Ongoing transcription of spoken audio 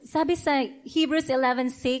Sabi sa Hebrews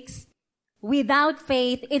 11:6, without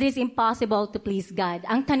faith, it is impossible to please God.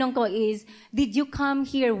 Ang tanong ko is, did you come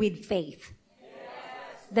here with faith?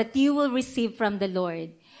 Yes. That you will receive from the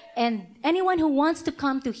Lord. And anyone who wants to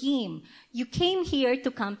come to Him, you came here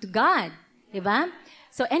to come to God. Diba?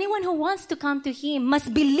 So anyone who wants to come to Him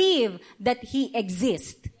must believe that He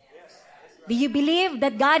exists. Do you believe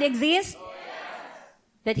that God exists?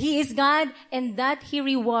 That He is God and that He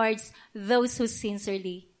rewards those who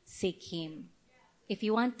sincerely seek Him. If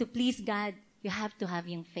you want to please God, you have to have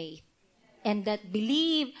yung faith. And that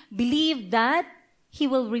believe that He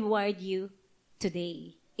will reward you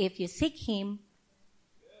today if you seek Him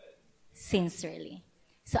sincerely.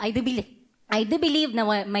 So I do believe na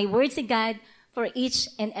my words to God for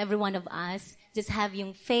each and every one of us, just have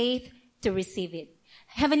yung faith to receive it.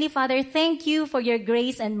 Heavenly Father, thank you for your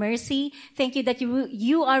grace and mercy. Thank you that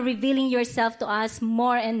you are revealing yourself to us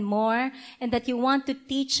more and more and that you want to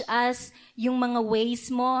teach us yung mga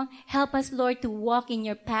ways mo. Help us, Lord, to walk in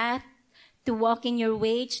your path, to walk in your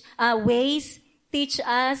ways. Teach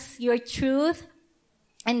us your truth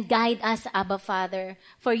and guide us, Abba Father,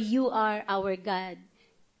 for you are our God.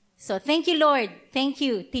 So thank you, Lord. Thank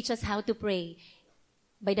you. Teach us how to pray.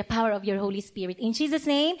 By the power of your Holy Spirit. In Jesus'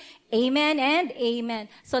 name, amen and amen.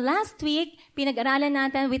 So last week, pinag-aralan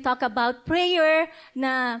natin, we talk about prayer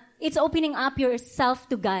na it's opening up yourself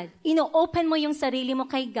to God. Ino-open mo yung sarili mo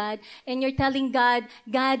kay God and you're telling God,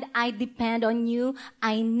 God, I depend on you.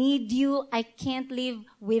 I need you. I can't live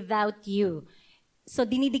without you. So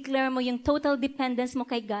dinideclare mo yung total dependence mo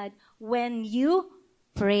kay God when you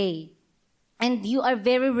pray. And you are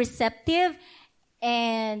very receptive.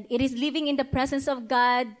 And it is living in the presence of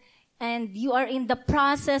God and you are in the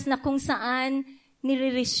process na kung saan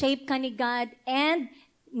nire-reshape ka ni God and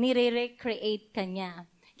nire-recreate ka niya.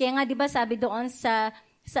 Kaya nga, di ba, sabi doon sa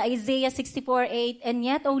Isaiah 64:8, and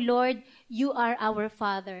yet, O Lord, you are our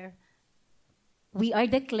Father. We are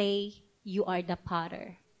the clay, you are the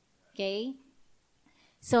potter. Okay?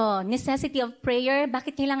 So, necessity of prayer.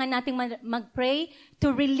 Bakit kailangan nating mag-pray?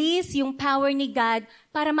 To release yung power ni God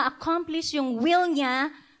para ma-accomplish yung will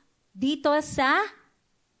niya dito sa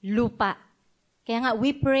lupa. Kaya nga,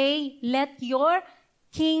 we pray, let your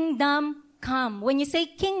kingdom come. When you say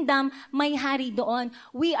kingdom, may hari doon.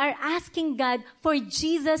 We are asking God for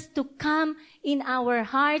Jesus to come in our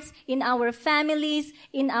hearts, in our families,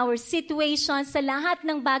 in our situations. Sa lahat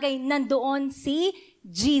ng bagay, nandoon si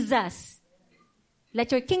Jesus. Let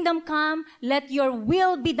your kingdom come. Let your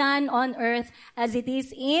will be done on earth as it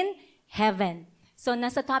is in heaven. So,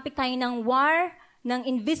 nasa topic tayo ng war, ng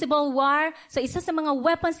invisible war. So, isa sa mga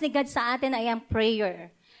weapons ni God sa atin ay ang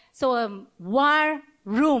prayer. So, war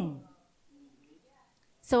room.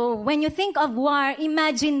 So, when you think of war,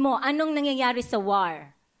 imagine mo anong nangyayari sa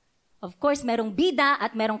war. Of course, merong bida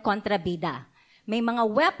at merong kontrabida. May mga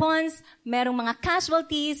weapons, merong mga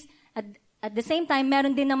casualties, at the same time,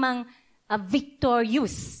 meron din namang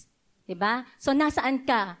victorious. Diba? So, nasaan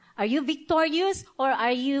ka? Are you victorious or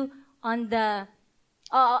are you on the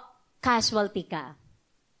casualty ka?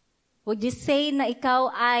 Would you say na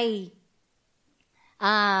ikaw ay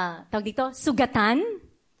tawag dito, sugatan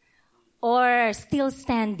or still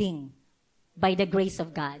standing by the grace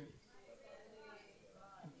of God?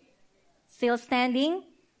 Still standing?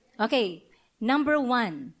 Okay. Number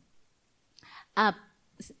 1.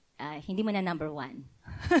 Hindi mo na number 1.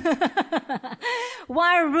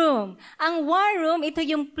 War room. Ang war room, ito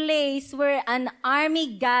yung place where an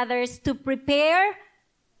army gathers to prepare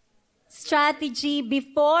strategy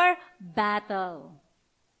before battle.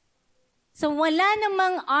 So wala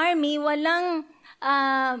namang army, walang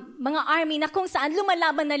mga army na kung saan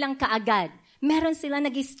lumalaban na lang kaagad. Meron sila,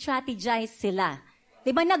 nag-strategize sila.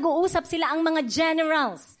 Diba, nag-uusap sila ang mga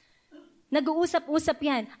generals. Nag-uusap-usap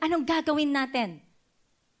yan. Anong gagawin natin?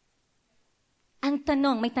 Ang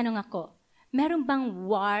tanong, may tanong ako, meron bang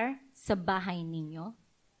war sa bahay ninyo?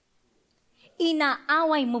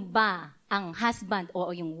 Inaaway mo ba ang husband o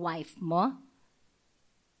yung wife mo?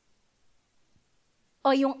 O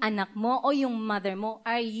yung anak mo o yung mother mo?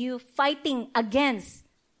 Are you fighting against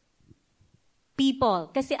people?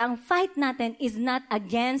 Kasi ang fight natin is not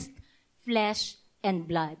against flesh and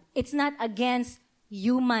blood. It's not against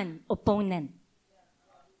human opponent.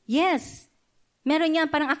 Yes. Meron yan,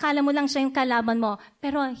 parang akala mo lang siya yung kalaban mo,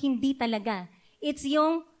 pero hindi talaga. It's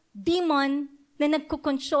yung demon na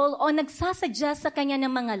nagko-control o nagsasadya sa kanya ng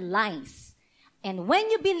mga lies. And when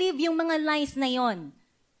you believe yung mga lies na yon,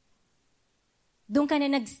 doon ka na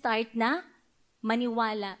nag-start na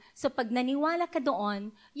maniwala. So pag naniwala ka doon,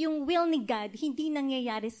 yung will ni God hindi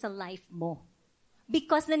nangyayari sa life mo.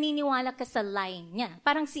 Because naniniwala ka sa lie niya.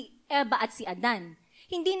 Parang si Eva at si Adan.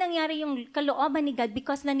 Hindi nangyari yung kalooban ni God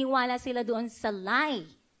because naniwala sila doon sa lie.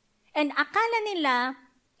 And akala nila,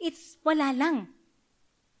 it's wala lang.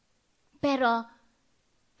 Pero,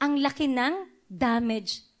 ang laki ng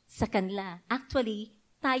damage sa kanila. Actually,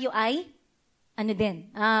 tayo ay,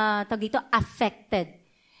 affected.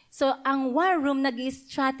 So, ang war room,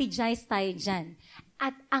 nag-strategize tayo dyan.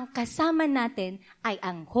 At ang kasama natin ay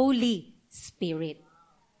ang Holy Spirit.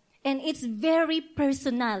 And it's very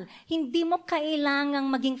personal. Hindi mo kailangang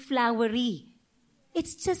maging flowery.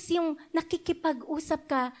 It's just yung nakikipag-usap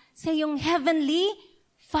ka sa yung Heavenly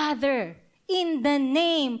Father. In the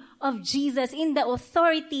name of Jesus, in the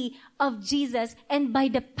authority of Jesus, and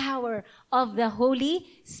by the power of the Holy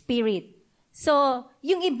Spirit. So,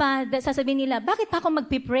 yung iba, sasabihin nila, bakit pa ako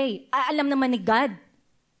magpipray? Alam naman ni God.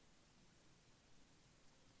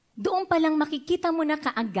 Doon pa lang makikita mo na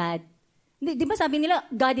kaagad. Di ba sabi nila,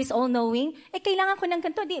 God is all-knowing? Kailangan ko ng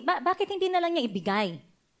ganito. Bakit hindi na lang niya ibigay?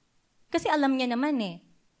 Kasi alam niya naman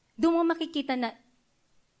Doon mo makikita na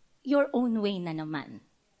your own way na naman.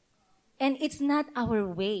 And it's not our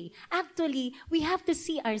way. Actually, we have to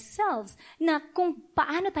see ourselves na kung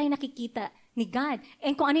paano tayo nakikita ni God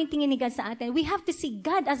and kung ano yung tingin ni God sa atin. We have to see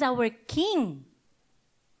God as our King.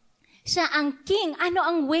 Siya ang King. Ano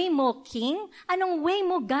ang way mo, King? Anong way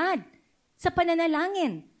mo, God? Sa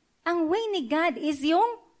pananalangin. Ang way ni God is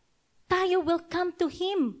yung tayo will come to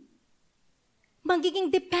Him.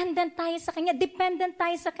 Magiging dependent tayo sa Kanya. Dependent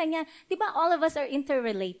tayo sa Kanya. Di ba all of us are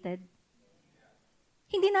interrelated?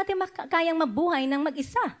 Hindi natin kayang mabuhay ng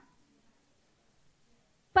mag-isa.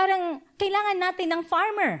 Parang kailangan natin ng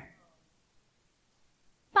farmer.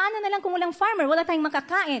 Paano na lang kung walang farmer? Wala tayong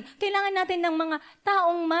makakain. Kailangan natin ng mga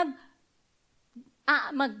taong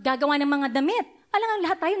maggagawa ng mga damit. Alam nga,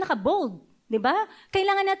 lahat tayo naka-bold. Diba?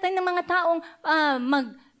 Kailangan natin ng mga taong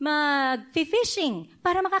mag-fishing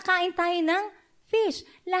para makakain tayo ng fish.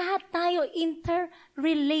 Lahat tayo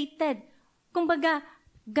interrelated. Kumbaga,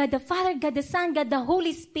 God the Father, God the Son, God the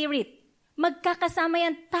Holy Spirit. Magkakasama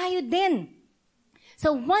yan tayo din.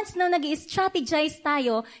 So once na nag-strategize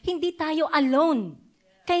tayo, hindi tayo alone.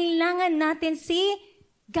 Kailangan natin si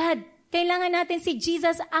God. Kailangan natin si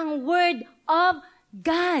Jesus, ang Word of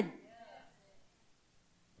God.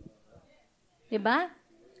 Diba?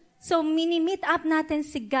 So, mini-meet up natin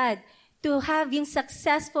si God to have yung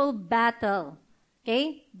successful battle.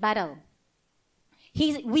 Okay? Battle.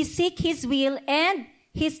 We seek His will and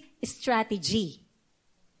His strategy.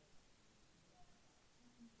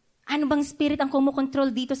 Ano bang spirit ang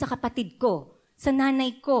kumukontrol dito sa kapatid ko, sa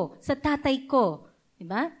nanay ko, sa tatay ko?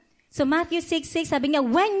 Diba? So Matthew 6:6, sabi niya,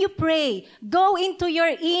 when you pray, go into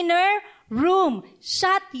your inner room.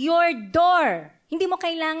 Shut your door. Hindi mo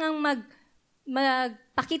kailangang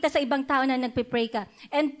magpakita sa ibang tao na nagpe-pray ka.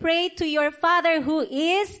 And pray to your Father who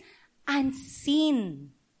is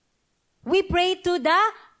unseen. We pray to the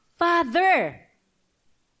Father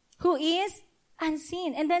who is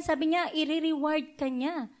unseen. And then sabi niya, i-reward ka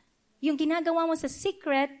niya. Yung ginagawa mo sa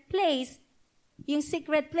secret place, yung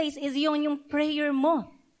secret place is yung prayer mo.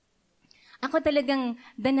 Ako talagang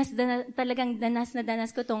danas na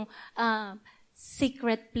danas ko tong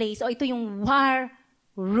secret place. O ito yung war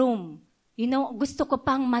room. You know, gusto ko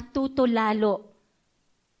pang matuto lalo.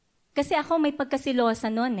 Kasi ako may pagkasilosa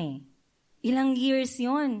noon Ilang years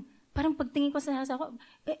yon. Parang pagtingin ko sa house ako,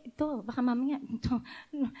 ito, baka mamaya, ito,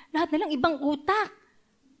 lahat na lang ibang utak.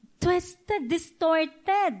 Twisted,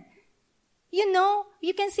 distorted. You know,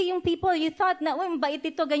 you can see yung people, you thought na, mabait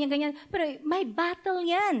ito, ganyan-ganyan. Pero may battle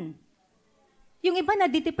yan. Yung iba na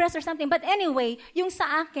depressed or something. But anyway, yung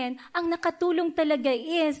sa akin, ang nakatulong talaga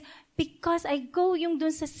is because I go yung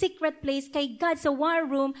dun sa secret place kay God, sa war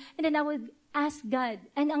room, and then I would ask God.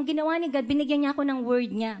 And ang ginawa ni God, binigyan niya ako ng word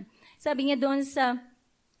niya. Sabi niya doon sa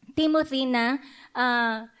Timothy na,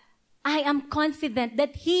 I am confident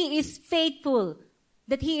that He is faithful.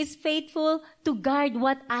 That He is faithful to guard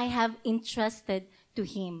what I have entrusted to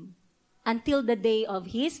Him until the day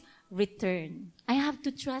of His return. I have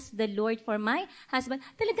to trust the Lord for my husband.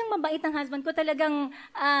 Talagang mabait ang husband ko. Talagang,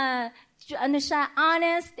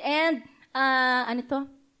 honest and,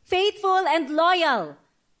 faithful and loyal.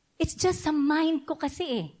 It's just sa mind ko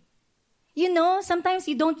kasi You know, sometimes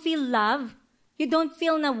you don't feel love. You don't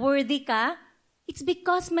feel na worthy ka. It's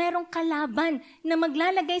because merong kalaban na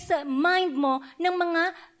maglalagay sa mind mo ng mga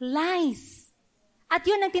lies. At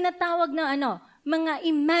yun ang tinatawag na mga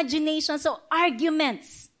imaginations o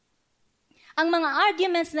arguments. Ang mga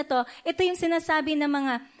arguments na to, ito yung sinasabi na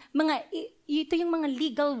ito yung mga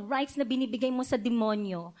legal rights na binibigay mo sa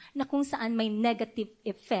demonyo na kung saan may negative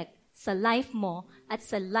effect sa life mo at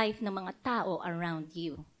sa life ng mga tao around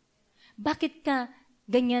you. Bakit ka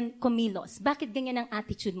ganyan kumilos? Bakit ganyan ang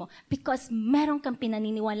attitude mo? Because meron kang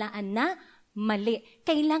pinaniniwalaan na mali.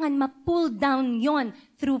 Kailangan ma-pull down yon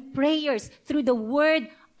through prayers, through the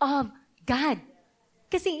Word of God.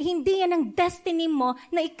 Kasi hindi yan ang destiny mo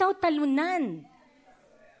na ikaw talunan.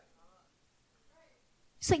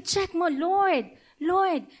 So check mo, Lord,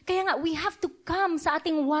 kaya nga we have to come sa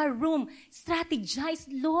ating war room, strategize,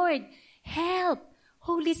 Lord, help.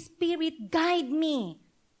 Holy Spirit, guide me.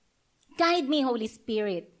 Guide me, Holy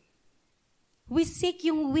Spirit. We seek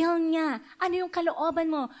yung will niya. Ano yung kalooban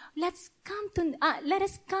mo? Let us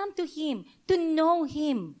come to Him, to know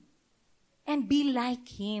Him, and be like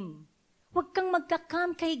Him. Huwag kang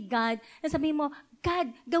magka-come kay God na sabihin mo,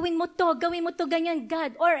 God, gawin mo to, ganyan,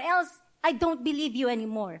 God, or else I don't believe you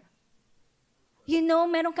anymore. You know,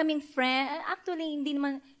 meron kaming friend, actually, hindi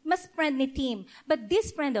naman, mas friend ni Tim. But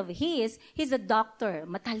this friend of his, he's a doctor,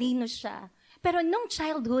 matalino siya. Pero nung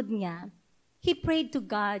childhood niya, he prayed to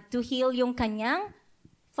God to heal yung kanyang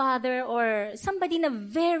father or somebody na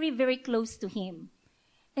very, very close to him.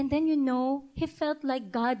 And then, you know, he felt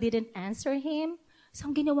like God didn't answer him. So,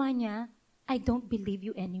 ang ginawa niya, I don't believe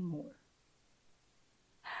you anymore.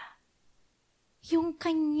 Yung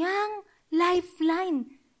kanyang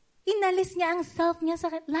lifeline, inalis niya ang self niya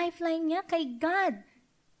sa lifeline niya kay God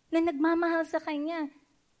na nagmamahal sa kanya.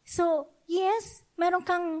 So, yes, meron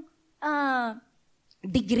kang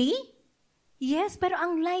degree. Yes, pero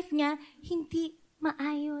ang life niya hindi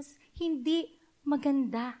maayos, hindi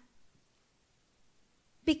maganda.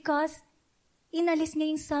 Because inalis niya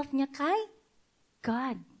yung self niya kay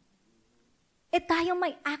God. Tayo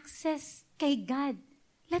may access kay God.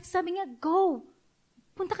 Let's sabi niya, go.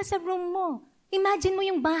 Punta ka sa room mo. Imagine mo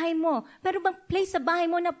yung bahay mo. Pero bang place sa bahay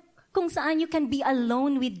mo na kung saan you can be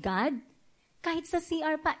alone with God? Kahit sa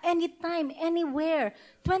CR pa, anytime, anywhere,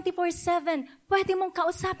 24/7, pwede mong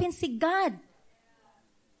kausapin si God.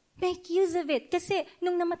 Make use of it. Kasi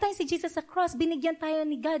nung namatay si Jesus sa cross, binigyan tayo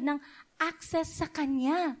ni God ng access sa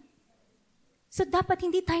Kanya. So dapat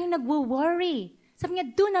hindi tayo nagwo-worry. Sabi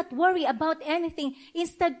niya, do not worry about anything.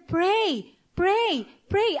 Instead, pray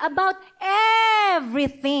about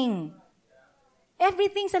everything.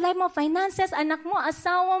 Everything sa life mo, finances, anak mo,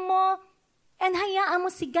 asawa mo, and hayaan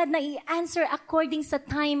mo si God na i-answer according sa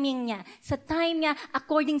timing niya. Sa time niya,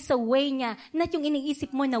 according sa way niya, not yung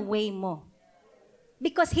iniisip mo na way mo.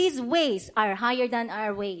 Because His ways are higher than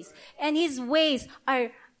our ways. And His ways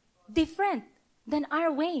are different than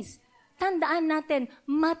our ways. Tandaan natin,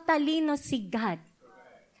 matalino si God.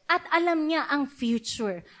 At alam niya ang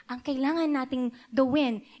future. Ang kailangan nating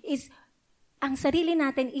gawin is, ang sarili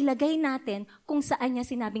natin, ilagay natin kung saan niya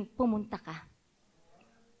sinabing pumunta ka.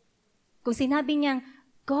 Kung sinabi niyang,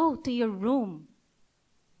 go to your room.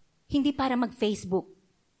 Hindi para mag-Facebook.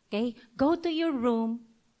 Okay? Go to your room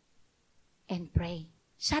and pray.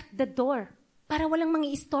 Shut the door para walang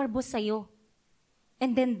mangi-istorbo sa'yo.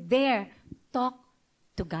 And then there, talk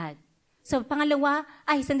to God. So, pangalawa,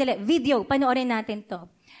 video. Panoorin natin to.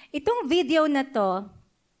 Itong video na to,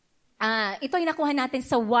 ito ay nakuha natin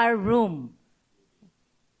sa war room.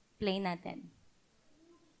 Play natin.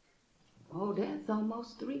 Oh, that's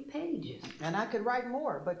almost 3 pages. And I could write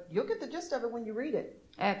more, but you'll get the gist of it when you read it.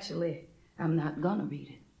 Actually, I'm not gonna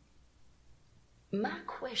read it. My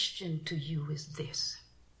question to you is this.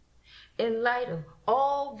 In light of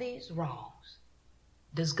all these wrongs,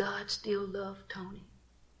 does God still love Tony?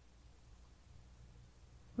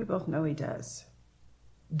 We both know He does.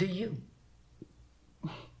 Do you?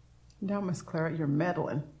 Now, Miss Clara, you're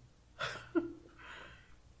meddling.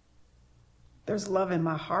 There's love in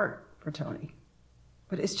my heart for Tony,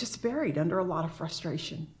 but it's just buried under a lot of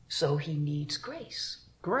frustration. So he needs grace.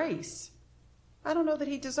 Grace? I don't know that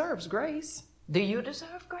he deserves grace. Do you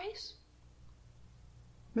deserve grace?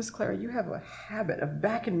 Miss Clara, you have a habit of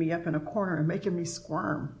backing me up in a corner and making me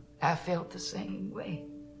squirm. I felt the same way.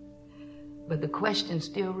 But the question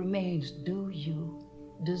still remains, do you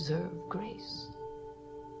deserve grace?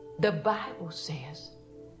 The Bible says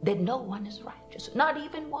that no one is righteous, not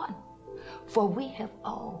even one. For we have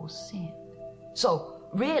all sinned. So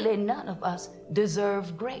really none of us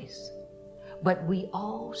deserve grace. But we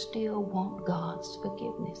all still want God's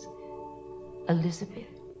forgiveness.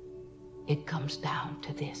 Elizabeth, it comes down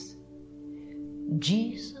to this.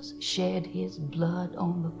 Jesus shed His blood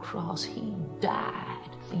on the cross. He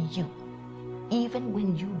died for you, even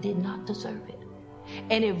when you did not deserve it.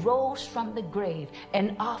 And He rose from the grave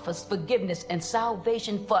and offers forgiveness and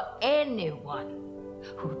salvation for anyone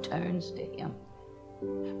who turns to Him.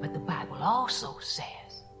 But the Bible also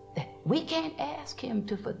says that we can't ask Him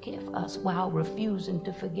to forgive us while refusing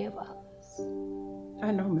to forgive us. I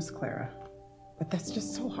know, Miss Clara, But that's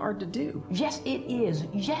just so hard to do. Yes, it is.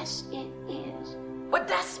 Yes, it is. But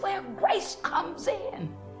that's where grace comes in.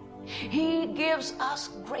 He gives us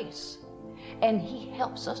grace, and he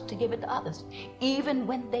helps us to give it to others, even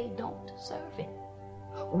when they don't deserve it.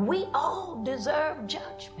 We all deserve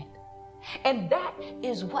judgment. And that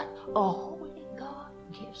is what a holy God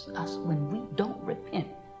gives us when we don't repent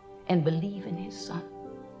and believe in his son.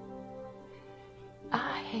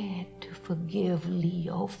 I had to forgive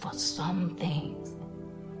Leo for some things.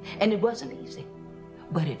 And it wasn't easy,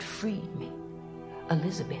 but it freed me.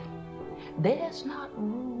 Elizabeth, there's not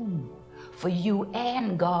room for you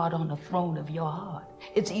and God on the throne of your heart.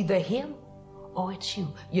 It's either him or it's you.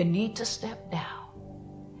 You need to step down.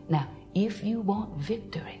 Now, if you want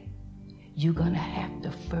victory, you're going to have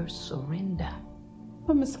to first surrender.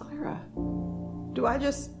 But Miss Clara, do I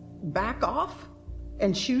just back off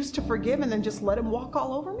and choose to forgive and then just let him walk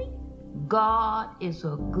all over me? God is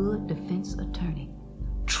a good defense attorney.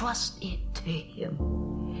 Trust it to him.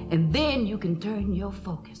 And then you can turn your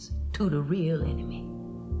focus to the real enemy.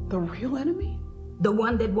 The real enemy? The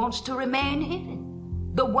one that wants to remain hidden.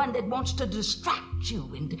 The one that wants to distract you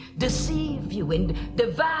and deceive you and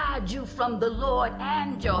divide you from the Lord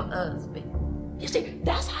and your husband. You see,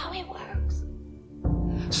 that's how it works.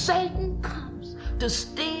 Satan comes to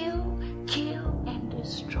steal, kill, and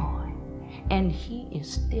destroy. And he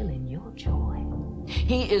is stealing your joy.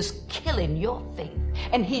 He is killing your faith.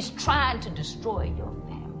 And he's trying to destroy your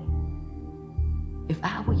family. If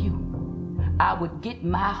I were you, I would get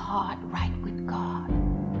my heart right with God.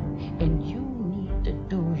 And you need to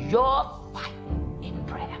do your fighting in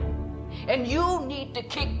prayer. And you need to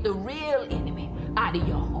kick the real enemy out of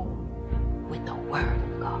your home with the word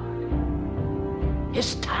of God.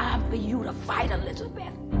 It's time for you to fight,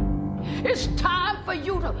 Elizabeth. It's time for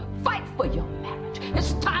you to fight for your marriage.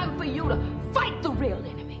 It's time for you to fight the real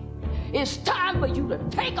enemy. It's time for you to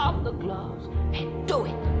take off the gloves and do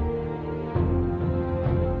it.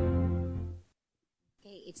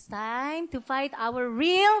 Okay, it's time to fight our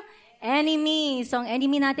real enemy. So ang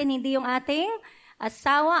enemy natin hindi yung ating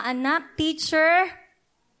asawa, anak, teacher,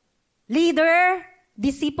 leader,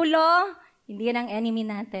 disipulo. Hindi yan ang enemy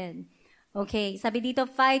natin. Okay, sabi dito,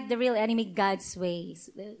 fight the real enemy God's ways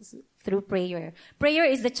through prayer. Prayer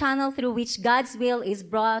is the channel through which God's will is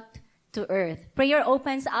brought to earth. Prayer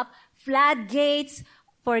opens up floodgates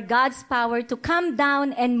for God's power to come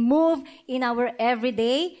down and move in our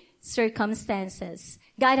everyday circumstances.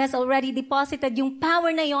 God has already deposited yung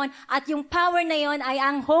power na yon, at yung power na yon ay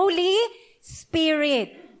ang Holy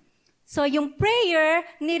Spirit. So yung prayer,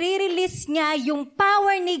 nire-release niya yung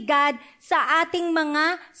power ni God sa ating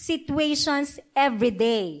mga situations every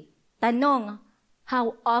day. Tanong,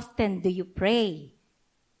 how often do you pray?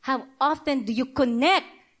 How often do you connect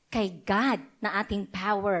kay God na ating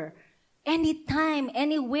power? Anytime,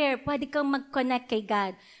 anywhere, pwede kang mag-connect kay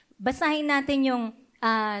God. Basahin natin yung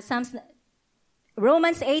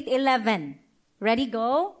Romans 8:11. Ready,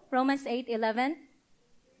 go? Romans 8:11.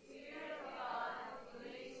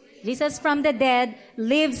 Jesus from the dead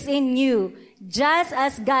lives in you. Just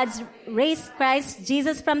as God raised Christ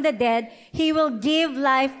Jesus from the dead, He will give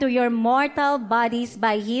life to your mortal bodies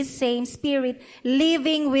by His same Spirit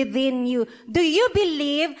living within you. Do you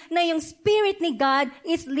believe na yung Spirit ni God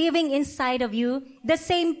is living inside of you? The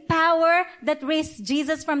same power that raised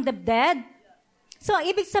Jesus from the dead? So,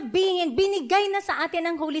 ibig sabihin, binigay na sa atin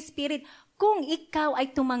ang Holy Spirit. Kung ikaw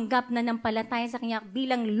ay tumanggap na ng palataya sa Kanya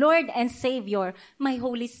bilang Lord and Savior, may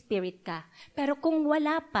Holy Spirit ka. Pero kung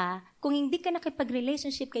wala pa, kung hindi ka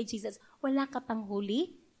nakipag-relationship kay Jesus, wala ka pang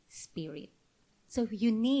Holy Spirit. So you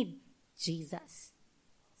need Jesus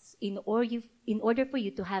in order for you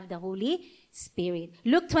to have the Holy Spirit.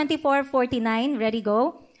 Luke 24:49, ready,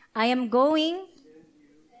 go? I am going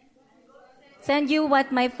send you what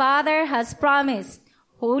my Father has promised,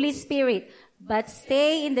 Holy Spirit. But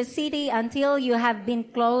stay in the city until you have been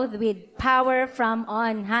clothed with power from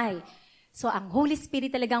on high. So, ang Holy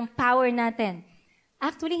Spirit talagang power natin.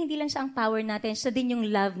 Actually, hindi lang siya ang power natin, siya din yung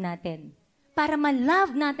love natin. Para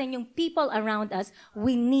ma-love natin yung people around us,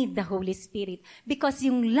 we need the Holy Spirit. Because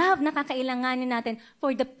yung love na kakailanganin natin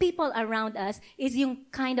for the people around us is yung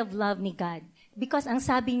kind of love ni God. Because ang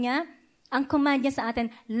sabi niya, ang command niya sa atin,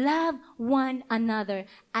 love one another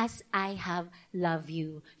as I have loved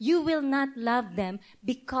you. You will not love them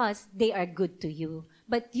because they are good to you,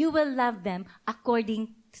 but you will love them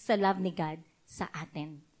according sa love ni God sa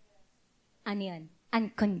atin. Ano yan?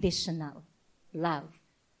 Unconditional love.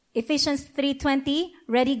 Ephesians 3:20,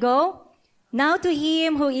 ready, go? Now to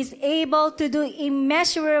Him who is able to do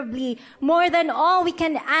immeasurably more than all we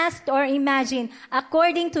can ask or imagine,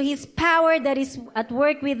 according to His power that is at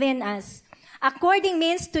work within us. According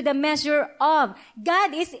means to the measure of.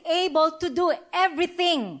 God is able to do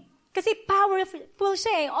everything. Kasi powerful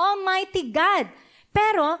siya Almighty God.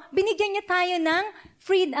 Pero, binigyan niya tayo ng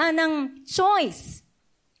ng choice.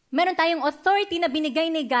 Meron tayong authority na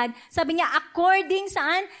binigay ni God. Sabi niya, according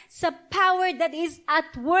saan? Sa power that is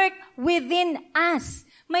at work within us.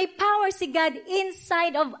 May power si God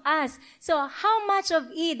inside of us. So, how much of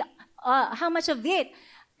it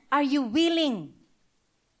are you willing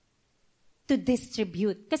to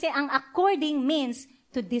distribute? Kasi ang according means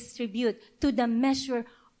to distribute to the measure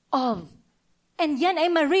of. And yan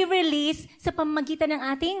ay ma-release sa pamamagitan ng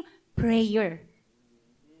ating prayer.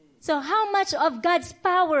 So how much of God's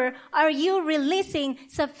power are you releasing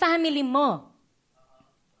sa family mo?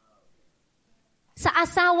 Sa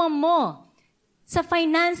asawa mo? Sa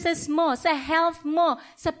finances mo? Sa health mo?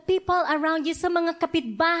 Sa people around you? Sa mga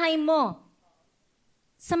kapitbahay mo?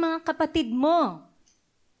 Sa mga kapatid mo?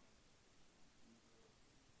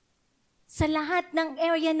 Sa lahat ng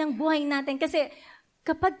area ng buhay natin. Kasi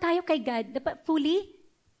kapag tayo kay God, dapat fully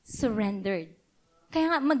surrendered. Kaya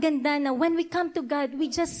nga maganda na when we come to God, we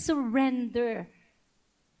just surrender.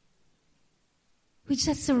 We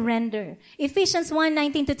just surrender. Ephesians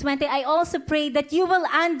 1:19-20, I also pray that you will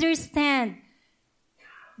understand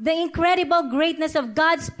the incredible greatness of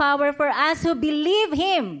God's power for us who believe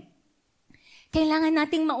Him. Kailangan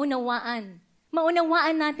nating maunawaan.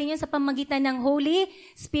 Maunawaan natin yun sa pamamagitan ng Holy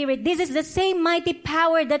Spirit. This is the same mighty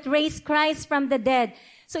power that raised Christ from the dead.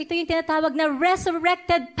 So ito yung tinatawag na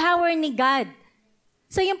resurrected power ni God.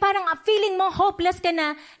 So yung parang feeling mo hopeless ka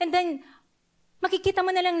na, and then makikita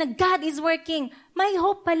mo na lang na God is working. May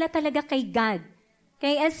hope pala talaga kay God.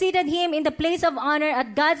 Okay, and seated Him in the place of honor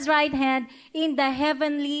at God's right hand in the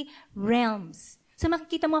heavenly realms. So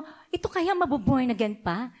makikita mo, ito kaya mabuborn again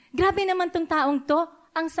pa? Grabe naman tong taong to,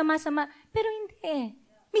 ang sama-sama. Pero hindi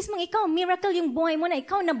Mismong ikaw, miracle yung buhay mo na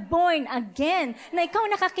ikaw na born again, na ikaw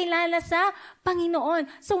nakakilala sa Panginoon.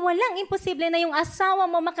 So walang imposible na yung asawa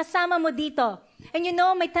mo makasama mo dito. And you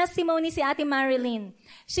know, may testimony si Ate Marilyn.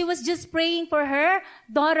 She was just praying for her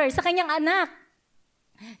daughter, sa kanyang anak,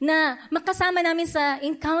 na makasama namin sa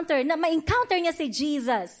encounter, na ma-encounter niya si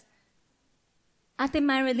Jesus. Ate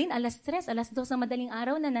Marilyn, alas 3, alas 2 ng madaling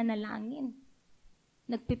araw, nananalangin.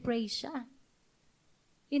 Nagpipray siya.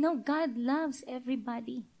 You know, God loves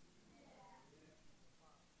everybody.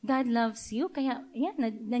 God loves you. Kaya, yan,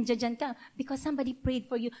 nandiyan ka. Because somebody prayed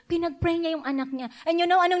for you. Pinag-pray niya yung anak niya. And you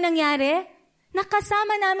know, anong nangyari?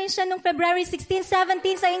 Nakasama namin siya nung February 16,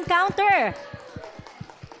 17 sa encounter.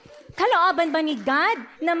 Kalooban ba ni God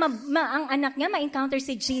na ang anak niya ma-encounter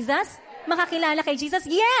si Jesus? Makakilala kay Jesus?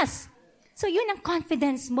 Yes! So, yun ang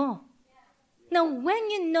confidence mo. Now, when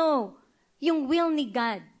you know yung will ni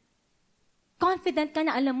God, confident ka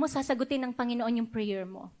na alam mo, sasagutin ng Panginoon yung prayer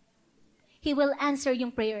mo. He will answer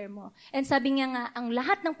yung prayer mo. And sabi niya nga, ang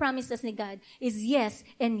lahat ng promises ni God is yes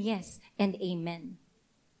and amen.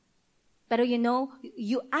 Pero you know,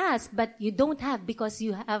 you ask but you don't have because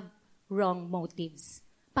you have wrong motives.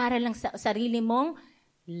 Para lang sa sarili mong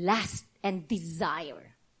lust and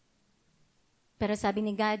desire. Pero sabi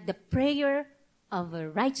ni God, the prayer of a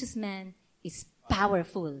righteous man is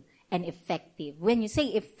powerful and effective. When you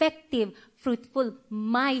say effective, fruitful,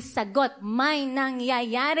 may sagot, may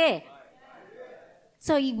nangyayari.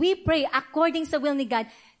 So we pray according sa will ni God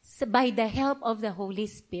by the help of the Holy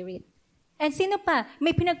Spirit. And sino pa?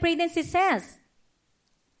 May pinag-pray din si Ces.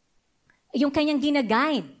 Yung kanyang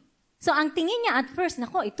gina-guide. So ang tingin niya at first,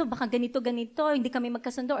 nako, ito baka ganito, hindi kami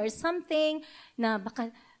magkasundo or something, na baka...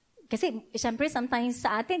 Kasi, syempre, sometimes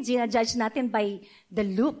sa atin, ginajudge natin by the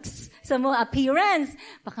looks, sa mga appearance.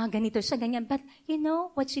 Baka ganito siya, ganyan. But, you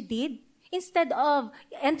know what she did? Instead of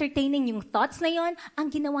entertaining yung thoughts na yon, ang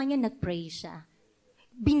ginawa niya, nag-pray siya.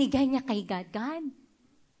 Binigay niya kay God, God,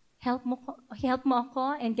 help mo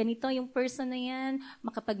ako, and ganito yung person na yan,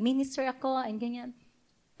 makapag-minister ako, and ganyan.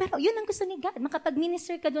 Pero yun ang gusto ni God,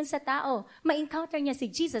 makapag-minister ka dun sa tao. Ma-encounter niya si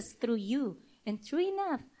Jesus through you. And true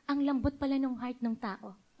enough, ang lambot pala ng heart ng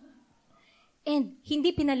tao. And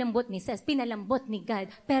hindi pinalambot ni Ces, pinalambot ni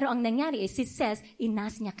God. Pero ang nangyari is si Ces,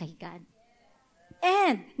 inas niya kay God.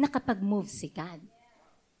 And nakapag-move si God.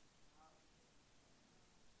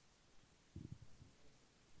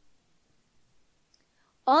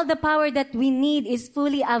 All the power that we need is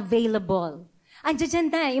fully available.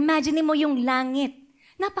 Andiyan na, imagine mo yung langit.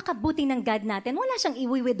 Napakabuti ng God natin. Wala siyang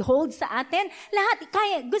i-withhold sa atin. Lahat,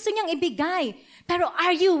 kaya, gusto niyang ibigay. Pero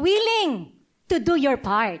are you willing to do your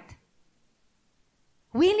part?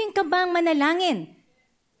 Willing ka bang manalangin?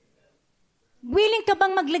 Willing ka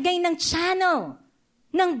bang maglagay ng channel,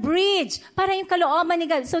 ng bridge, para yung kalooban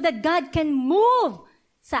ni God, so that God can move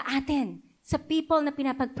sa atin? sa people na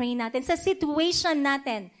pinapag-pray natin, sa situation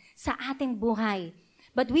natin, sa ating buhay.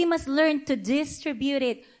 But we must learn to distribute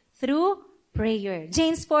it through prayer.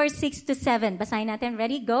 James 4:6-7. Basahin natin.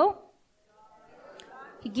 Ready? Go.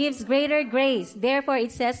 He gives greater grace. Therefore,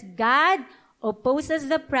 it says, God opposes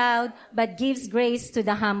the proud, but gives grace to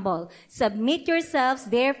the humble. Submit yourselves,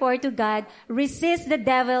 therefore, to God. Resist the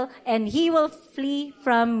devil, and he will flee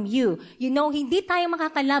from you. You know, hindi tayo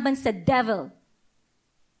makakalaban sa devil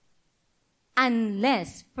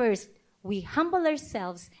unless, first, we humble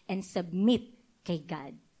ourselves and submit kay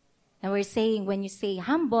God. And we're saying, when you say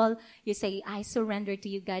humble, you say, I surrender to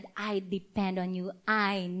you, God. I depend on you.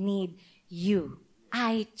 I need you.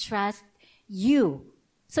 I trust you.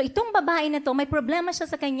 So itong babae na to, may problema siya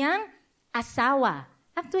sa kanyang asawa.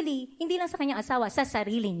 Actually, hindi lang sa kanyang asawa, sa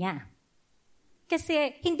sarili niya.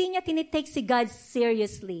 Kasi hindi niya tinitake si God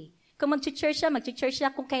seriously. Kung mag-church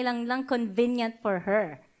siya kung kailan lang convenient for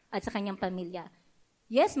her at sa kanyang pamilya.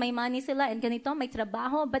 Yes, may money sila and ganito, may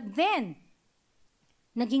trabaho, but then,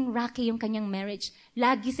 naging rocky yung kanyang marriage.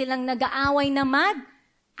 Lagi silang nag-aaway na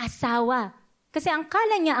mag-asawa. Kasi ang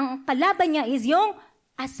kalaban niya is yung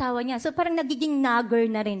asawa niya. So parang nagiging nagger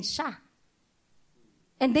na rin siya.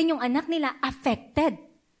 And then yung anak nila affected.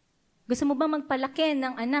 Gusto mo ba magpalaki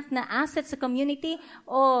ng anak na asset sa community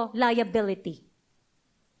o liability?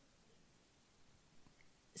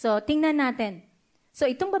 So tingnan natin. So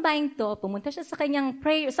itong babaeng to, pumunta siya sa kanyang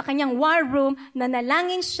prayer, sa kanyang war room,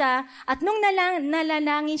 nanalangin siya, at nung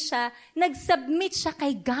nalalangin siya, nag-submit siya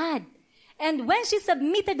kay God. And when she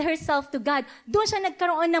submitted herself to God, doon siya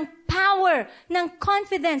nagkaroon ng power, ng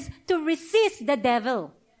confidence to resist the devil.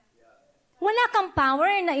 Wala kang power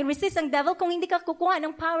na i-resist ang devil kung hindi ka kukuha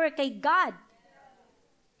ng power kay God.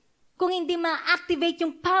 Kung hindi ma-activate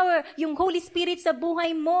yung power, yung Holy Spirit sa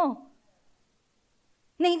buhay mo,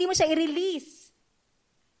 na hindi mo siya i-release.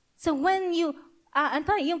 So when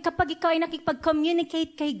kapag ikaw ay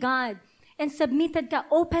nakipag-communicate kay God, and submitted ka,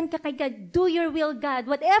 open ka kay God, do your will, God.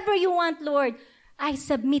 Whatever you want, Lord, I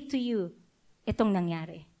submit to you. Itong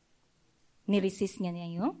nangyari. Niresist niya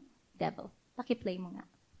yung devil. Paki-play mo nga.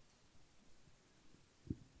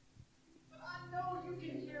 I know you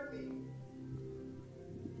can hear me.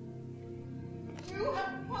 You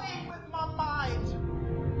have played with my mind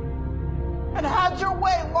and had your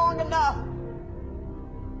way long enough.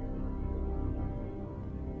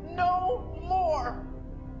 No more.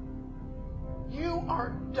 You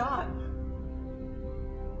are done.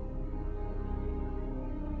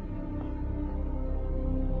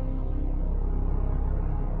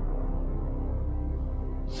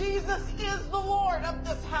 Jesus is the Lord of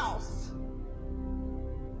this house.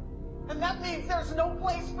 And that means there's no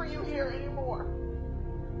place for you here anymore.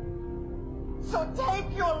 So take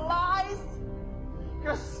your lies,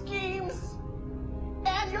 your schemes,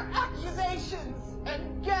 and your accusations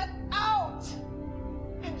and get out.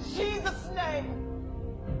 In Jesus' name.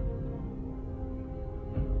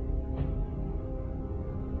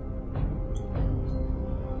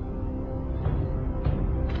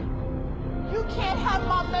 You can't have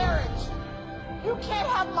my marriage. You can't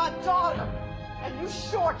have my daughter. And you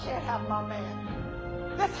sure can't have my man.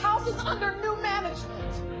 This house is under new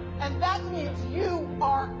management. And that means you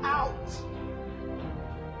are out.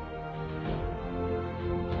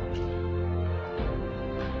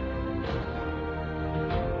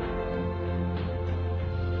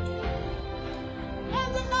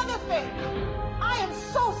 I am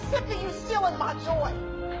so sick of you stealing my joy.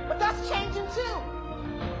 But that's changing too.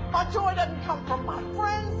 My joy doesn't come from my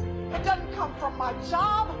friends. It doesn't come from my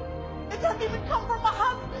job. It doesn't even come from my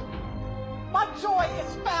husband. My joy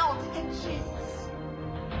is found in Jesus.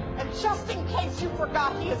 And just in case you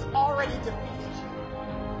forgot, he has already defeated you.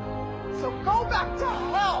 So go back to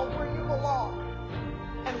hell where you belong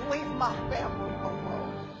and leave my family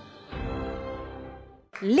alone.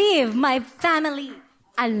 Leave my family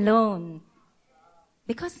alone.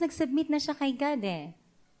 Because nag-submit na siya kay God eh.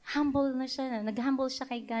 Humble na siya. Nag-humble siya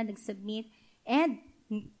kay God, nag-submit. And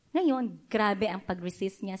ngayon, grabe ang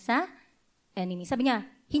pag-resist niya sa enemy. Sabi niya,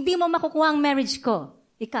 hindi mo makukuha ang marriage ko.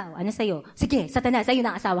 Ikaw, ano sa'yo? Sige, Satanas, sa'yo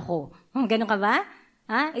na asawa ko. Ganun ka ba?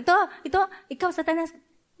 Ha? Ikaw, Satanas.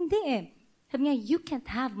 Hindi eh. Sabi niya, you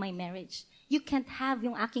can't have my marriage. You can't have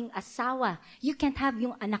yung aking asawa. You can't have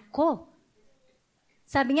yung anak ko.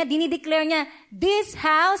 Sabi niya, dinideclare niya, this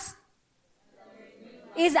house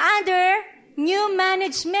is under new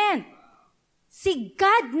management. Si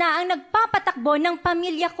God na ang nagpapatakbo ng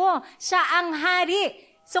pamilya ko. Siya ang hari.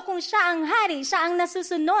 So kung siya ang hari, siya ang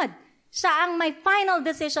nasusunod. Siya ang may final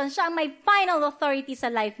decision. Siya ang may final authority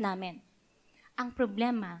sa life namin. Ang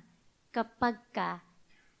problema, kapag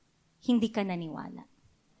hindi ka naniwala.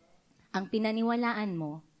 Ang pinaniwalaan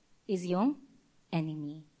mo is yung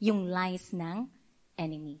enemy. Yung lies ng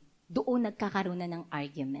enemy. Doon nagkakaroon na ng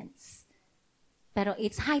arguments. Pero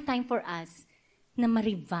it's high time for us na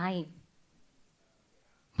ma-revive.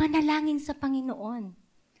 Manalangin sa Panginoon.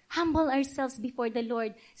 Humble ourselves before the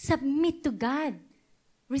Lord. Submit to God.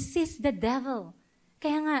 Resist the devil.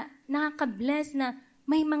 Kaya nga, nakaka-bless na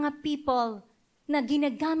may mga people na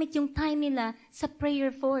ginagamit yung time nila sa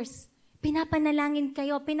prayer force. Pinapanalangin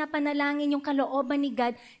kayo, pinapanalangin yung kalooban ni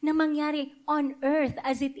God na mangyari on earth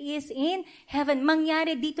as it is in heaven.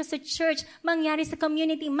 Mangyari dito sa church, mangyari sa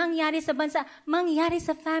community, mangyari sa bansa, mangyari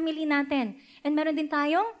sa family natin. And meron din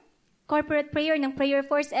tayong corporate prayer ng prayer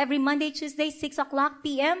force every Monday, Tuesday, 6 o'clock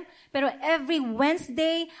p.m. Pero every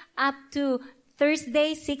Wednesday up to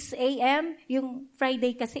Thursday, 6 a.m. Yung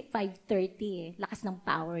Friday kasi 5:30 eh. Lakas ng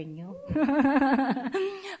power nyo.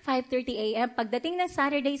 5:30 a.m. Pagdating ng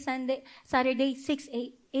Saturday, 6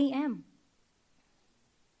 a.m.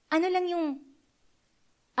 Ano lang yung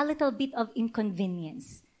a little bit of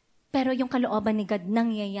inconvenience. Pero yung kalooban ni God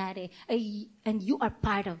nangyayari. And you are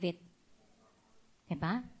part of it.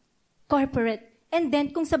 Diba? Corporate. And then,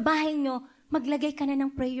 kung sa bahay nyo, maglagay ka na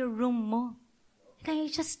ng prayer room mo. Kaya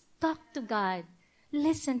just talk to God.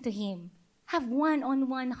 Listen to Him. Have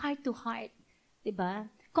one-on-one, heart-to-heart. Diba?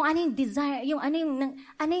 Kung ano yung desire, ano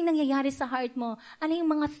yung nangyayari sa heart mo, ano yung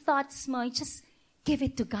mga thoughts mo, just give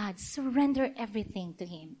it to God. Surrender everything to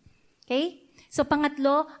Him. Okay? So,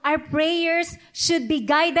 pangatlo, our prayers should be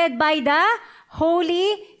guided by the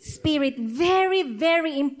Holy Spirit. Very,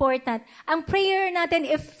 very important. Ang prayer natin,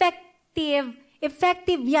 effective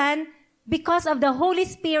yan because of the Holy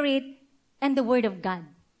Spirit and the Word of God.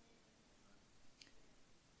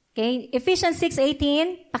 Okay, Ephesians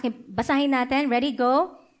 6:18, basahin natin. Ready,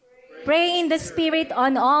 go. Pray in the Spirit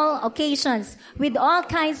on all occasions, with all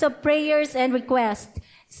kinds of prayers and requests.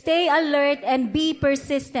 Stay alert and be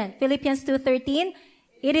persistent. Philippians 2:13,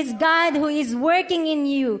 it is God who is working in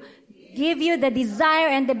you, give you the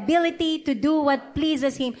desire and the ability to do what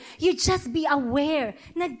pleases Him. You just be aware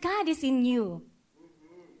na God is in you.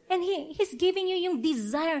 And He's giving you yung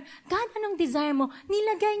desire. God, anong desire mo?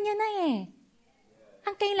 Nilagay niya na eh.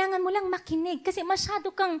 Ang kailangan mo lang makinig kasi masyado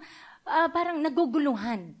kang parang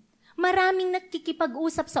naguguluhan. Maraming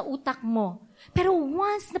nakikipag-usap sa utak mo. Pero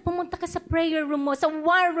once na pumunta ka sa prayer room mo, sa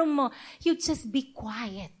war room mo, you just be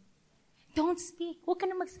quiet. Don't speak. Huwag ka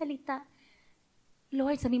na magsalita.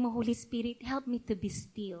 Lord, sabi mo, Holy Spirit, help me to be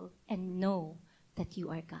still and know that you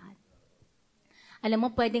are God. Alam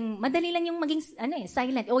mo, pwedeng, madali lang yung maging,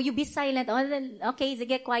 silent. Oh, you be silent. Oh, okay,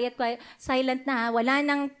 sige, quiet. Silent na, wala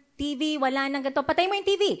nang TV, wala nang ganito. Patay mo yung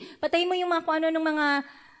TV. Patay mo yung mga kung ano ng mga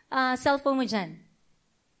cellphone mo dyan.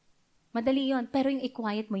 Madali yon. Pero yung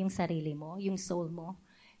i-quiet mo yung sarili mo, yung soul mo,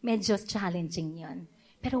 medyo challenging yon.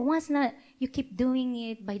 Pero once na you keep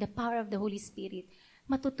doing it by the power of the Holy Spirit,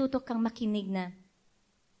 matututo kang makinig na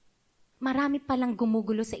marami palang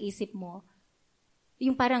gumugulo sa isip mo.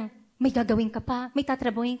 Yung parang may gagawin ka pa, may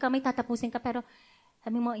tatrabuhin ka, may tatapusin ka, pero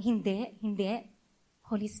sabi mo, hindi.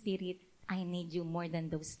 Holy Spirit, I need you more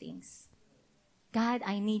than those things. God,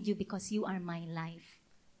 I need you because you are my life.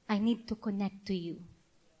 I need to connect to you.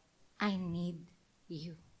 I need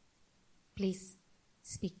you. Please,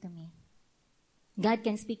 speak to me. God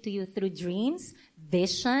can speak to you through dreams,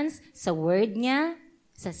 visions, sa word niya,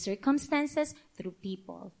 sa circumstances, through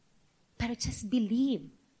people. Pero just believe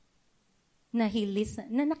na He listens,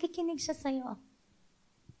 na nakikinig siya sa'yo.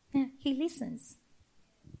 Na He listens.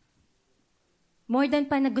 More than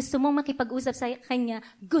pa na gusto mong makipag-usap sa Kanya,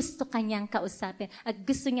 gusto Kanyang kausapin. At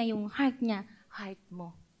gusto niya yung heart niya, heart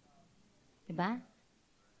mo. Diba?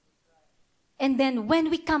 And then, when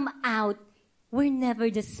we come out, we're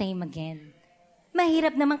never the same again.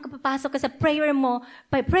 Mahirap naman kapapasok ka sa prayer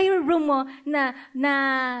room mo, na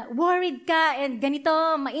worried ka, and ganito,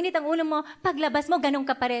 mainit ang ulo mo, paglabas mo, ganun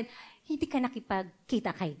ka pa rin. Hindi ka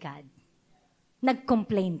nakipagkita kay God.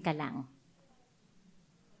 Nag-complain ka lang.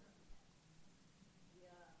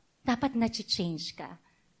 Dapat na-change ka.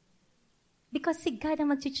 Because si God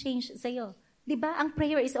ang mag-change sa'yo. Diba? Ang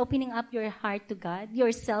prayer is opening up your heart to God,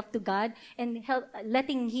 yourself to God, and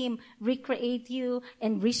letting Him recreate you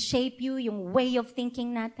and reshape you, yung way of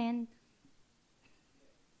thinking natin.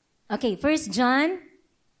 Okay, 1 John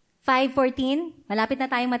 5:14. Malapit na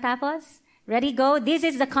tayong matapos. Ready, go? This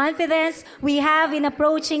is the confidence we have in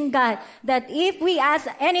approaching God, that if we ask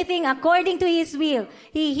anything according to His will,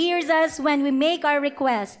 He hears us when we make our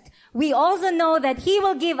request. We also know that He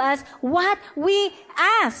will give us what we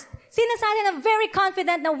ask. Sinasabi na very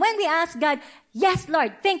confident na when we ask God, yes,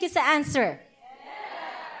 Lord, thank you sa answer.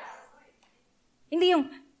 Yes. Hindi yung,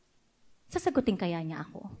 sasagutin kaya niya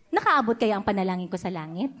ako? Nakaabot kaya ang panalangin ko sa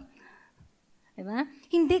langit? Diba?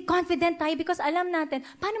 Hindi, confident tayo because alam natin,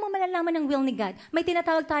 paano mo malalaman ang will ni God? May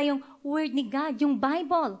tinatawag tayong word ni God, yung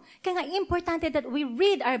Bible. Kaya nga, importante that we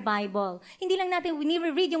read our Bible. Hindi lang natin, we need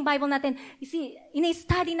to read yung Bible natin,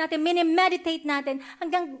 ina-study natin, mini-meditate natin,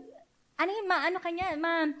 hanggang,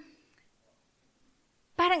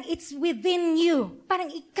 parang it's within you. Parang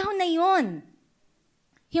ikaw na yon.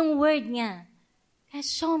 Yung word niya.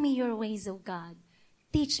 Show me your ways, O God.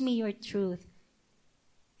 Teach me your truth.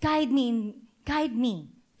 Guide me,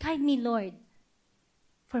 Lord.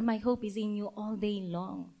 For my hope is in you all day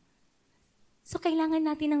long. So, kailangan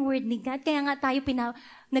natin ng word ni God. Kaya nga tayo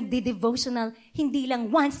nagde-devotional, hindi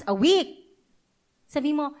lang once a week.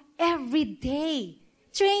 Sabi mo, every day.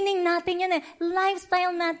 Training natin yan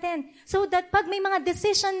lifestyle natin. So that pag may mga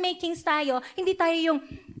decision-makings tayo, hindi tayo yung,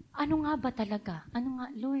 ano nga ba talaga? Ano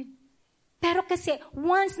nga, Lord? Pero kasi,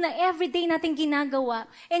 once na everyday natin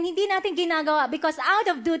ginagawa, and hindi natin ginagawa because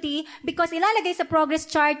out of duty, because ilalagay sa progress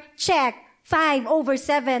chart, check,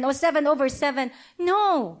 5/7 o 7/7.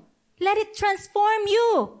 No! Let it transform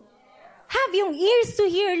you. Have yung ears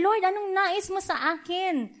to hear, Lord, anong nais mo sa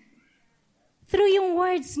akin? Through yung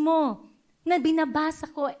words mo na binabasa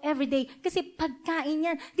ko everyday. Kasi pagkain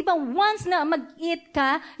yan. Di ba, once na mag-eat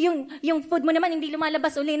ka, yung food mo naman hindi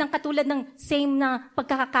lumalabas uli ng katulad ng same na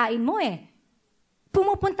pagkakakain mo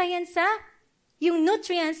Pumupunta yan sa yung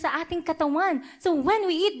nutrients sa ating katawan. So when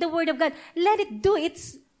we eat the Word of God, let it do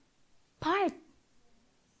its part.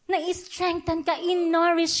 Na i-strengthen ka,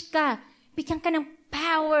 i-nourish ka, bigyan ka ng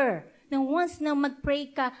power. Na once na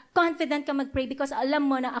mag-pray ka, confident ka mag-pray because alam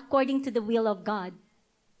mo na according to the will of God.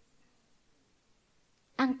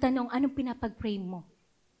 Ang tanong, anong pinapag-pray mo?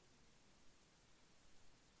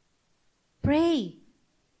 Pray.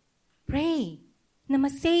 Pray. Na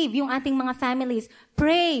ma-save yung ating mga families.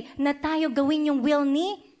 Pray na tayo gawin yung will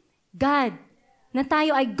ni God. Na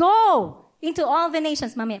tayo ay go into all the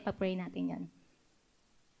nations. Mamaya, pa-pray natin yan.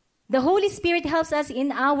 The Holy Spirit helps us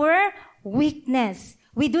in our weakness.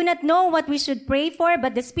 We do not know what we should pray for,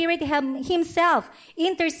 but the Spirit Himself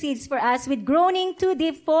intercedes for us with groaning too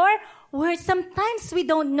deep for words. Sometimes we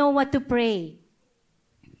don't know what to pray.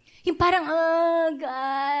 Yung parang, oh,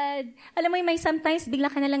 God. Alam mo, may sometimes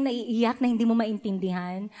bigla ka na lang naiiyak na hindi mo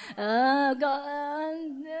maintindihan. Oh,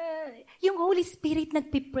 God. Yung Holy Spirit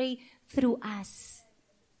nagpipray through us.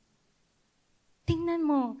 Tingnan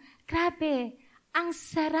mo, grabe, ang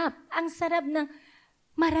sarap ng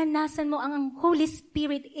maranasan mo ang Holy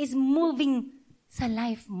Spirit is moving sa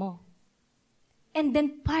life mo. And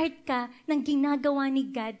then part ka ng ginagawa ni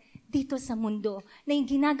God dito sa mundo. Na yung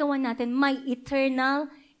ginagawa natin may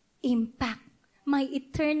eternal impact, may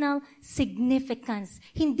eternal significance.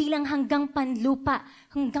 Hindi lang hanggang panlupa,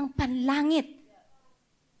 hanggang panlangit.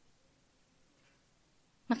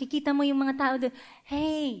 Makikita mo yung mga tao doon,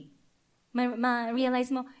 hey,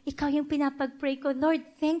 ma-realize mo, ikaw yung pinapag-pray ko. Lord,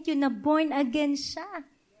 thank you na born again siya.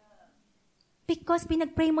 Because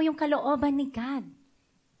pinag-pray mo yung kalooban ni God.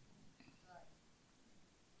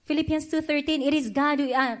 Philippians 2:13, it is God who,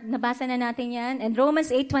 nabasa na natin yan. And Romans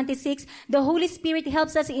 8:26, the Holy Spirit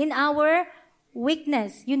helps us in our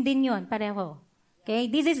weakness. Yun din yun, pareho. Okay?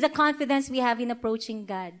 This is the confidence we have in approaching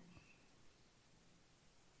God.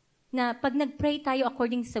 Na pag nag-pray tayo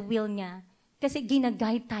according sa will niya, kasi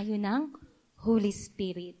ginaguide tayo ng Holy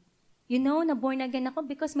Spirit. You know, na born again ako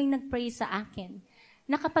because may nag-pray sa akin.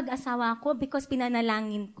 Nakapag-asawa ako because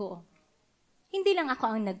pinanalangin ko. Hindi lang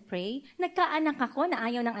ako ang nag-pray. Nagkaanak ako na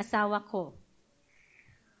ayaw ng asawa ko.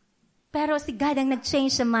 Pero si God ang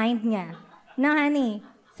nag-change sa mind niya. Na, honey,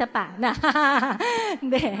 isa pa. Na,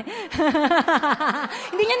 hindi.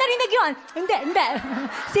 Hindi niya narinig yun. Hindi.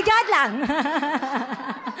 Si God lang.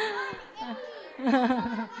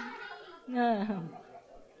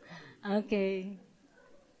 Okay.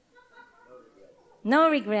 No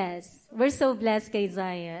regrets. We're so blessed kay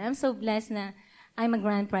Zaya. I'm so blessed na I'm a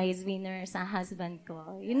grand prize winner sa husband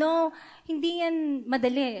ko. You know, hindi yan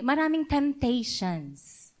madali. Maraming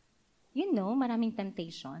temptations. You know, maraming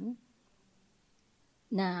temptation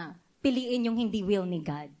na piliin yung hindi will ni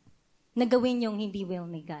God. Na gawin yung hindi will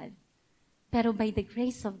ni God. Pero by the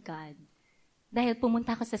grace of God, dahil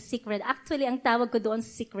pumunta ako sa secret, actually, ang tawag ko doon,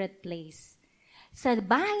 secret place. Sa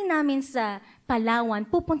bahay namin sa Palawan,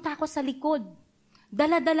 pupunta ako sa likod.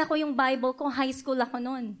 Dala-dala ko yung Bible ko, high school ako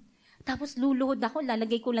noon. Tapos luluhod ako,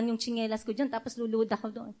 lalagay ko lang yung tsinelas ko dyan, tapos luluhod ako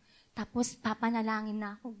doon. Tapos papanalangin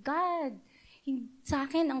na ako, God, sa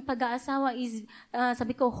akin ang pag-aasawa is,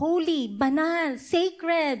 sabi ko, holy, banal,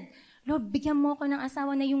 sacred. Lord, bigyan mo ako ng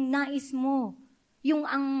asawa na yung nais mo. Yung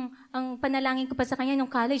ang panalangin ko pa sa kanya nung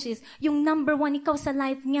college is, yung number 1 ikaw sa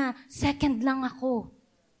life niya, second lang ako.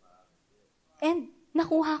 And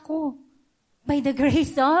nakuha ko. By the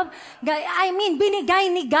grace of God.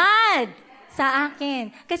 Binigay ni God sa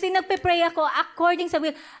akin. Kasi nagpe-pray ako according sa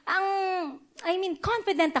will.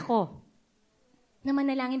 Confident ako na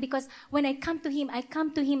manalangin because when I come to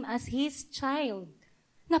Him as His child.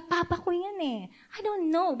 Na papa ko yan eh. I don't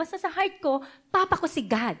know. Basta sa heart ko, papa ko si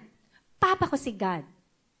God. Papa ko si God.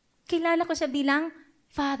 Kilala ko siya bilang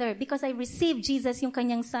Father because I received Jesus, yung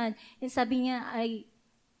kanyang Son. And sabi niya,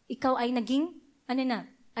 ikaw ay naging,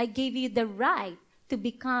 I gave you the right to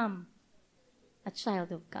become a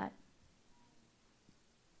child of God.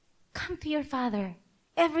 Come to your Father.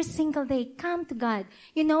 Every single day, come to God.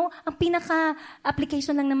 You know, ang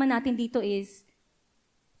pinaka-application lang naman natin dito is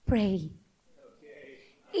pray.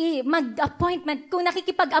 Mag-appointment. Kung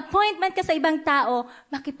nakikipag-appointment ka sa ibang tao,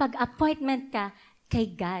 makipag-appointment ka kay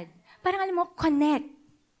God. Parang alam mo, connect.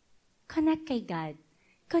 Connect kay God.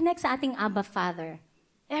 Connect sa ating Abba Father.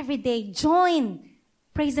 Every day, join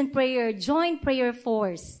praise and prayer. Join prayer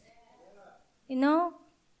force. You know?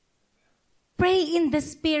 Pray in the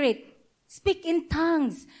Spirit. Speak in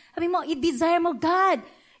tongues. Sabi mo, i-desire mo, God,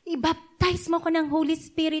 i-baptize mo ko ng Holy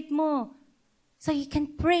Spirit mo. So you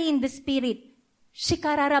can pray in the Spirit.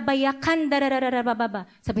 Shikararabaya, kandarararababa.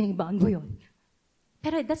 Sabi niyo, ba, ano yun?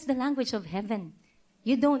 Pero that's the language of heaven.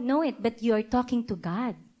 You don't know it, but you are talking to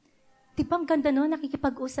God. Di ba ang ganda no?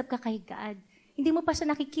 Nakikipag-usap ka kay God. Hindi mo pa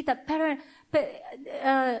siya nakikita. Pero,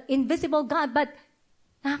 invisible God, but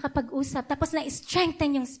nakakapag-usap. Tapos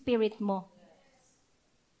na-strengthen yung spirit mo.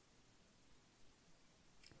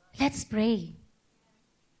 Let's pray.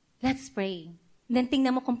 Let's pray. Then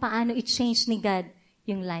tingnan mo kung paano i-change ni God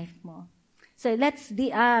yung life mo. So let's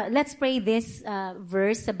pray this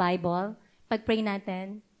verse sa Bible. Pag-pray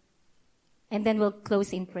natin. And then we'll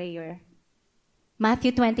close in prayer.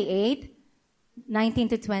 Matthew 28,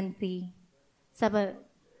 19 to 20.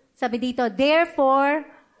 Sabi dito, therefore,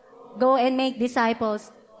 go and make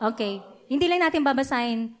disciples. Okay. Hindi lang natin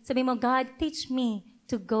babasahin. Sabi mo, God, teach me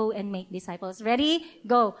to go and make disciples. Ready?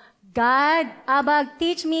 Go. God, Abba,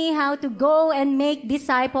 teach me how to go and make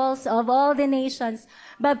disciples of all the nations,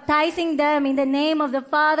 baptizing them in the name of the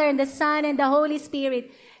Father and the Son and the Holy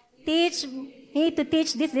Spirit. Teach me to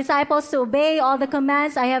teach these disciples to obey all the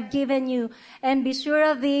commands I have given you. And be sure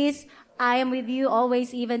of this, I am with you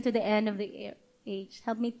always, even to the end of the age.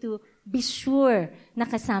 Help me to be sure na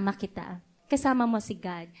kasama kita. Kasama mo si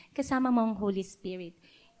God. Kasama mo ang Holy Spirit.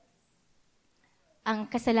 Ang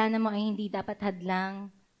kasalanan mo ay hindi dapat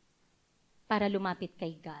hadlang para lumapit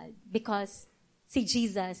kay God. Because si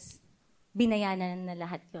Jesus, binayanan na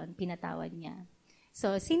lahat yon, pinatawad niya.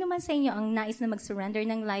 So, sino man sa inyo ang nais na mag-surrender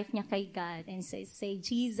ng life niya kay God and say,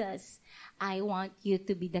 Jesus, I want you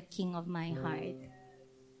to be the King of my heart.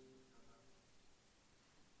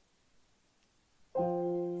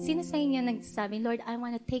 Sino sa inyo nagsasabi, Lord, I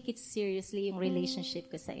want to take it seriously yung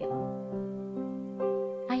relationship ko sa iyo.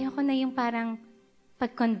 Ayoko na yung parang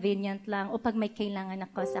pag convenient lang o pag may kailangan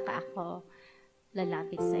ako, saka ako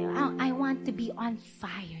lalapit sa'yo. I want to be on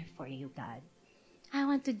fire for you, God. I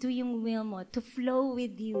want to do yung will mo, to flow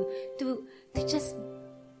with you, to just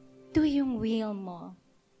do yung will mo.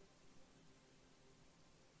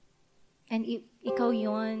 And if ikaw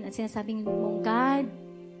yun, at sinasabing mo, God,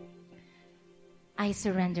 I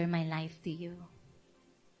surrender my life to you.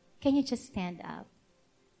 Can you just stand up?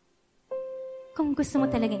 Kung gusto mo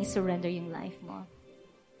talagang i-surrender yung life mo.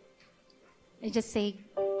 I just say,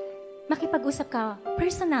 makipag-usap ka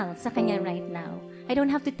personal sa kanya right now. I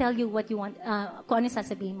don't have to tell you what you want, kung ano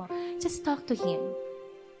sasabihin mo. Just talk to Him.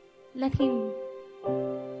 Let Him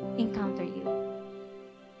encounter you.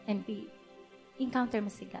 And encounter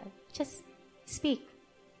mo si God. Just speak.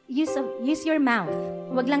 Use your mouth.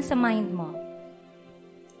 Huwag lang sa mind mo.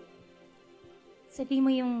 Sabihin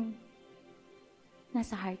mo yung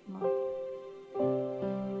nasa heart mo.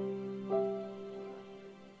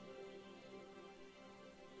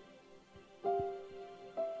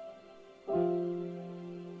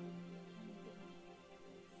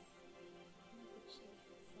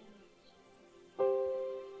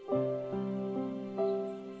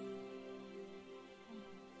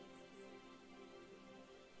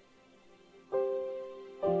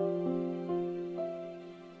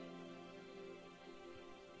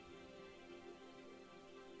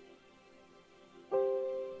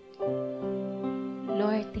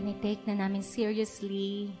 Tinitake na namin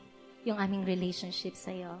seriously yung aming relationship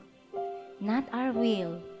sa'yo. Not our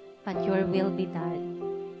will, but your will be done.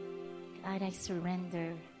 God, I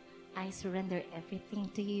surrender. I surrender everything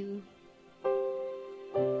to you.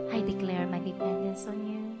 I declare my dependence focus on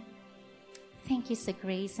you. Thank you sa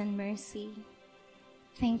grace and mercy.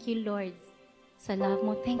 Thank you, Lord, sa love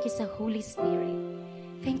mo. Thank you sa Holy Spirit.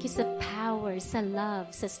 Thank you sa power, sa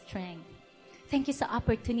love, sa strength. Thank you sa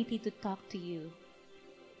opportunity to talk to you.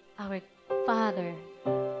 Our Father,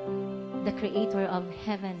 the Creator of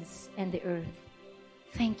heavens and the earth.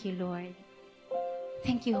 Thank you, Lord.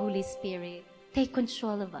 Thank you, Holy Spirit. Take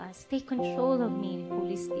control of us. Take control of me,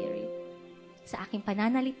 Holy Spirit. Sa aking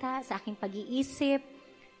pananalita, sa aking pag-iisip,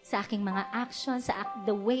 sa aking mga actions,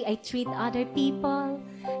 the way I treat other people,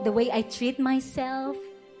 the way I treat myself.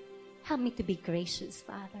 Help me to be gracious,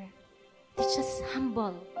 Father. Teach us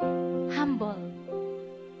humble.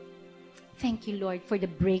 Thank you, Lord, for the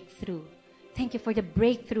breakthrough. Thank you for the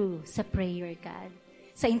breakthrough sa prayer, God.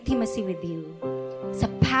 Sa intimacy with you. Sa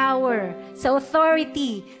power, sa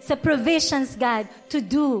authority, sa provisions, God, to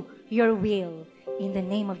do your will. In the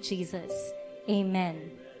name of Jesus. Amen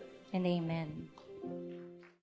and amen.